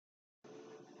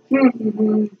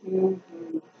Watching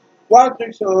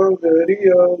some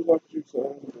videos, watching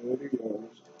some videos.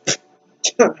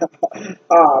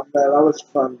 Ah man, that was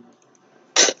fun.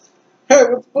 Hey,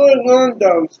 what's going on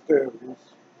downstairs?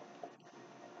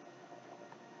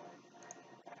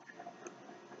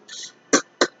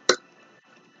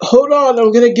 Hold on,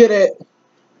 I'm gonna get it.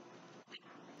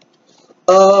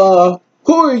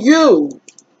 Who are you?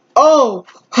 Oh,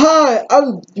 hi,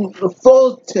 I'm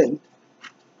Fulton.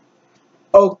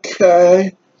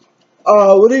 Okay.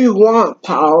 What do you want,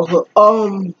 pal?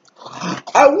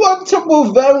 I want to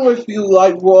move in with you,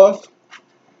 Lightwolf.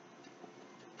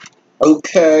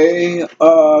 Okay.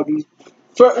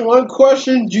 For one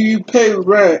question, do you pay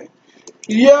rent?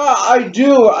 Yeah, I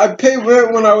do. I paid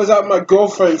rent when I was at my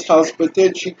girlfriend's house, but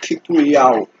then she kicked me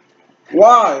out.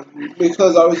 Why?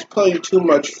 Because I was playing too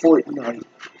much Fortnite.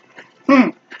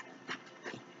 Hmm.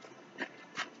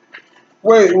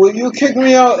 Wait, will you kick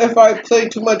me out if I play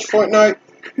too much Fortnite?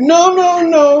 No, no,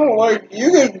 no. Like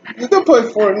you can play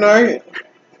Fortnite.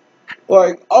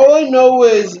 Like all I know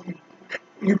is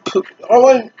all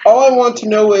I want to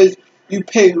know is you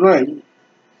pay rent,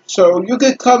 so you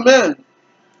could come in.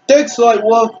 Thanks, like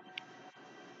well,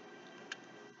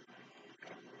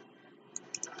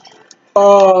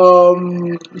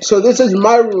 so this is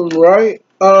my room, right?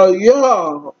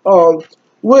 Yeah.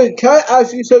 Wait, can I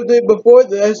ask you something before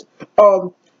this?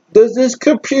 Does this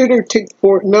computer take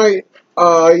Fortnite?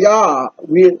 Yeah.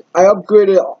 I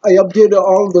updated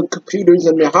all the computers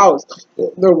in the house.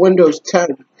 They're Windows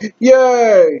 10.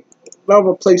 Yay! Now I'm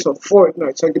gonna play some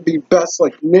Fortnite so I can be best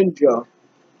like Ninja.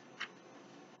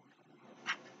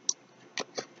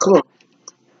 Come on,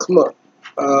 come on.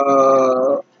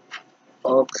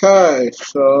 Okay,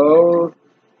 so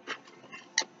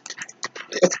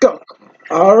let's go.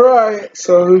 Alright,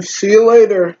 so see you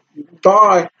later.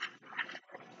 Bye.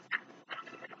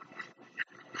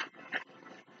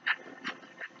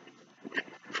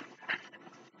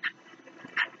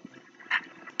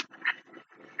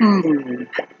 Hmm,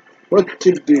 what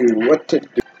to do? What to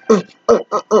do?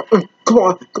 Come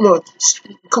on, come on,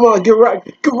 come on, get right,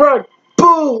 get right.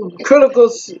 Boom! Critical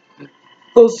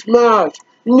smash.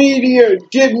 Meteor,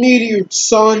 get meteor,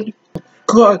 son.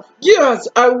 Come on, yes,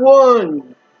 I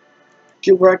won.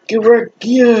 Get right,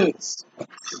 yes.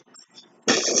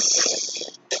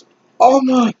 Oh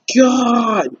my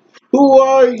god, who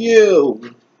are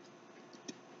you?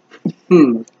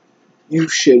 Hmm, you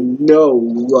should know,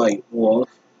 Light Wolf.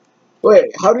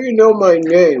 Wait, how do you know my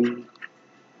name?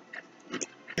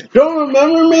 Don't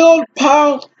remember me, old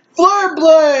pal?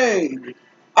 Flare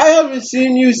I haven't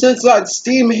seen you since that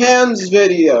Steam Hams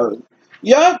video.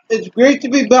 Yep, it's great to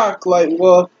be back, Light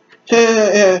Wolf.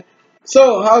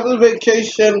 So, how's the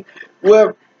vacation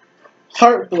with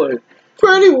Heartblood?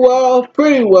 Pretty well,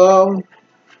 pretty well.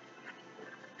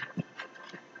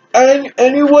 And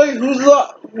anyway,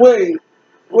 wait,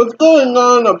 what's going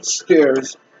on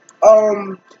upstairs?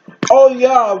 Um, oh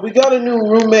yeah, we got a new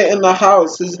roommate in the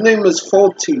house. His name is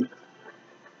Fulty.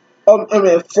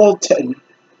 Fulton.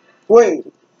 Wait,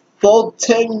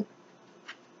 Fulton?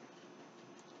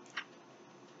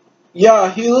 Yeah,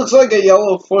 he looks like a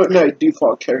yellow Fortnite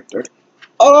default character.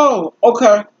 Oh,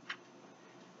 okay.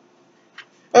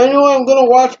 Anyway, I'm gonna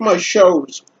watch my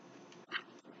shows.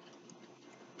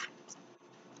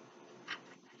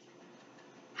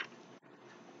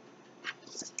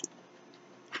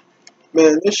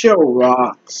 Man, this show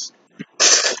rocks.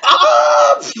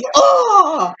 Ah!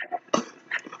 Ah!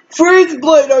 Freeze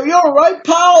Blade, are you alright,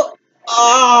 pal?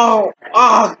 Oh,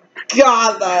 oh,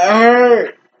 God, that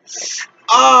hurt.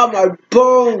 Ah, my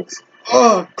bones.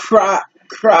 Oh, crap.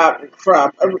 I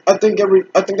think I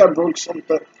broke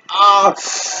something.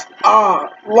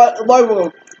 Like,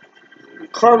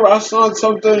 can I rest on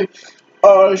something?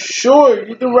 Sure,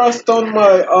 you can rest on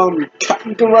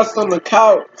you can rest on the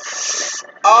couch.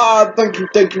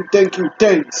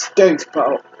 Thanks,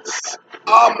 pal.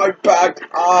 Ah, my back.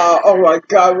 Oh my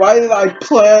god, why did I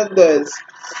plan this?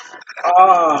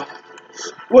 Ah,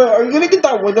 wait, are you gonna get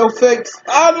that window fixed?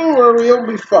 Don't worry, it'll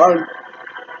be fine.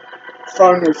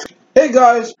 Fine. Hey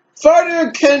guys,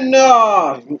 Father can,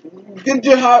 good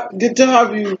to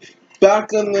have you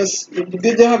back on this,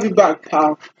 good to have you back,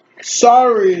 pal.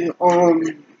 Sorry, where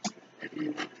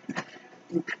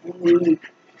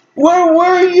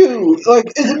were you?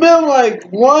 Like, it's been like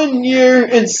 1 year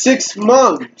and 6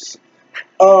 months.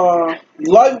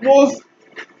 Light Wolf,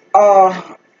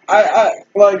 uh, I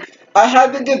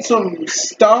had to get some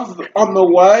stuff on the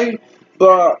way,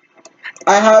 but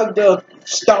I had to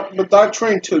stop, but that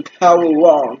train took hella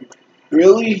long.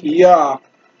 Really? Yeah.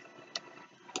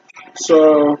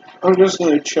 So, I'm just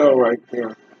gonna chill right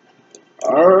here.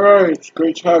 Alright, it's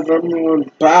great to have everyone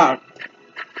back.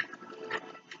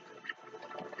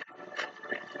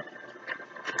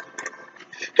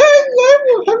 Hey,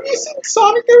 Lionel, have you seen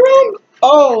Sonic around?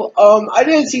 Oh, I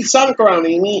didn't see Sonic around,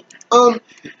 Amy. If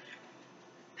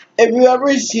you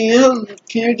ever see him,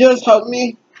 can you just help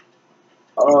me?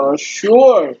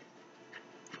 Sure.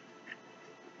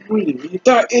 Wait,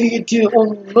 that idiot didn't owe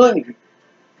me money.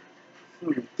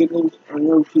 Goodness, I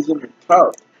know he's in the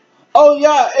couch. Oh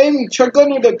yeah, Amy, check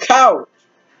under the couch.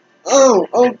 Oh,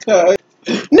 okay.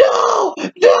 No!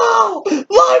 No! Life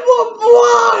of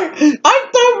War! I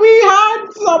thought we had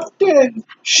something!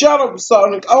 Shut up,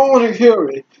 Sonic. I don't want to hear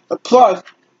it. And plus,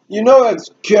 you know that's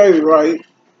gay, right?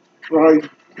 Right?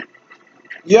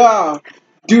 Yeah.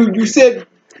 Dude, you said...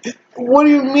 What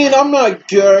do you mean I'm not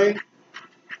gay?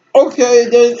 Okay,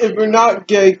 then if you're not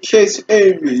gay, kiss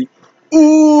Amy.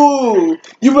 Ooh!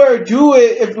 You better do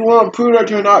it if you want to prove that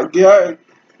you're not gay.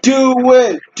 Do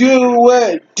it! Do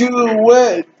it! Do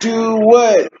it! Do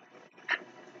it!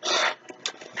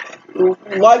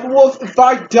 Like Wolf, if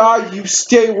I die, you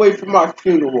stay away from my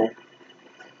funeral.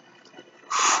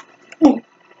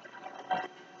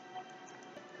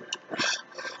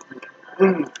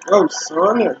 Oh,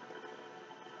 Sonic.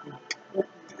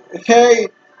 Hey,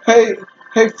 hey,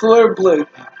 hey, Flare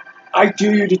I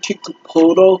dare you to take a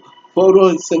photo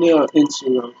and send it on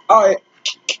Instagram. Alright.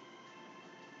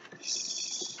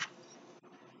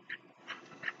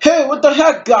 Hey, what the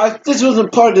heck, guys? This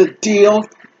wasn't part of the deal.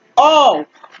 Oh,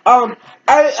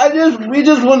 we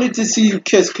just wanted to see you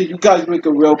kiss because you guys make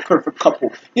a real perfect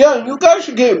couple. Yeah, you guys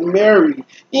should get married.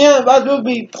 Yeah, I would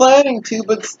be planning to,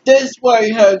 but this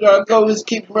way, Hedgehog, I always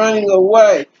keep running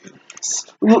away.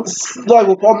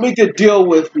 Like, I'll make a deal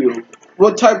with you.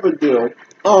 What type of deal?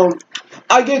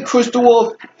 I get Crystal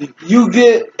Wolf, you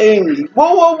get Amy.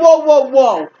 Whoa, whoa, whoa, whoa,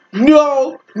 whoa.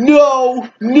 No, no,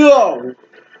 no.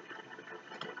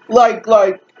 Like,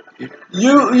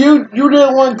 you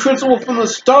didn't want Crystal from the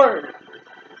start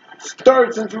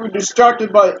since you were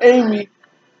distracted by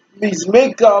Amy's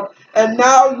makeup, and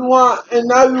now you want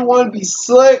to be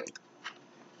slick.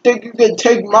 Think you can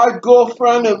take my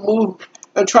girlfriend and move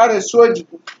and try to switch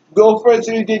girlfriends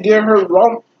so you can get her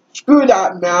wrong? Screw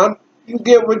that, man. You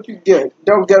get what you get.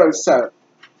 Don't get upset.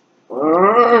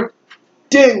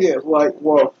 Dang it, like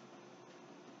Wolf.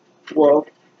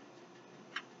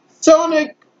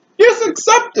 Sonic, just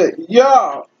accept it.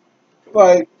 Yeah.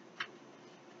 Like,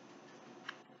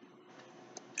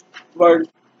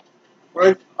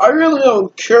 I really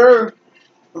don't care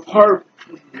if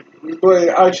Heartbreak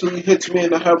actually hits me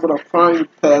in the head with a frying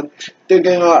pan,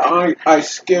 thinking that I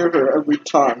scare her every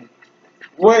time.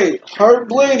 Wait,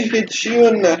 Heartblade hits you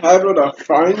in the head with a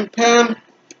frying pan?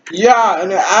 Yeah,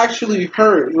 and it actually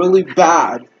hurt really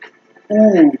bad.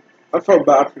 Ooh, I felt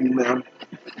bad for you, man.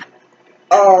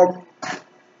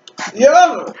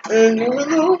 Yeah, and even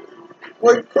though,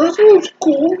 like, Crystal was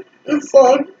cool and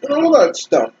fun and all that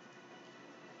stuff,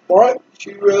 but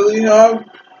she really had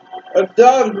a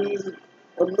dad who's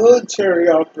a military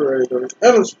operator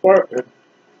and a Spartan.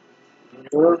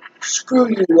 Screw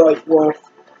you, Light Wolf.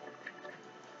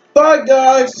 Bye,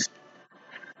 guys.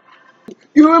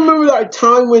 You remember that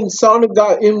time when Sonic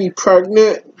got Amy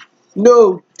pregnant?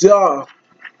 No, duh.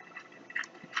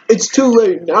 It's too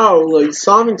late now. Like,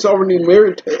 Sonic's already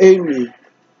married to Amy.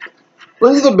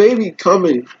 When's the baby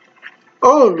coming?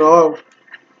 Oh no.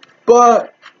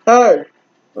 But, hey,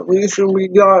 at least when we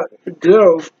got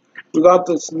girls, we got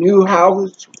this new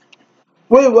house.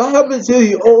 Wait, what happened to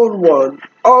the old one?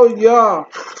 Oh yeah.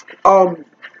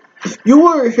 You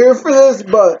weren't here for this,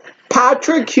 but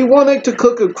Patrick, he wanted to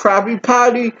cook a Krabby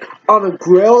Patty on a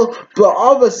grill, but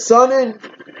all of a sudden,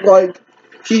 like,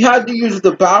 he had to use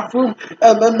the bathroom,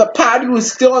 and then the patty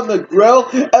was still on the grill,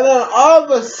 and then all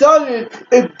of a sudden,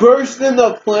 it burst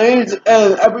into flames,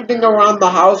 and everything around the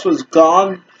house was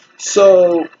gone,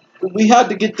 so we had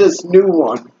to get this new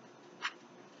one.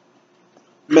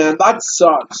 Man, that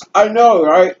sucks. I know,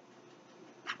 right?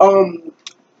 And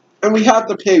we had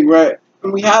to pay rent,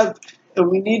 and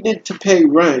we needed to pay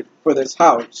rent for this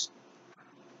house.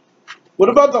 What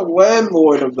about the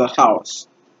landlord of the house?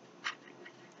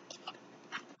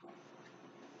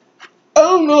 I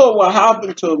don't know what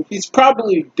happened to him. He's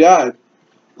probably dead.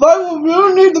 Like, we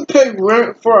don't need to pay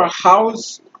rent for a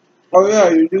house. Oh yeah,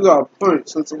 you do got a point.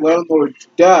 Since the landlord's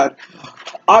dead,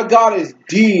 I got his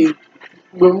deed,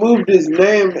 removed his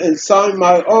name, and signed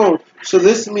my own. So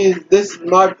this means this is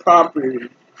my property.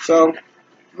 So,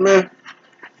 meh.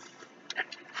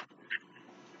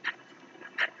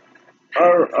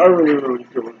 I really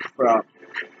don't give a crap.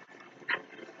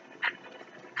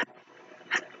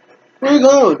 Where you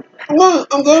going?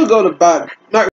 I'm gonna go to bed. Not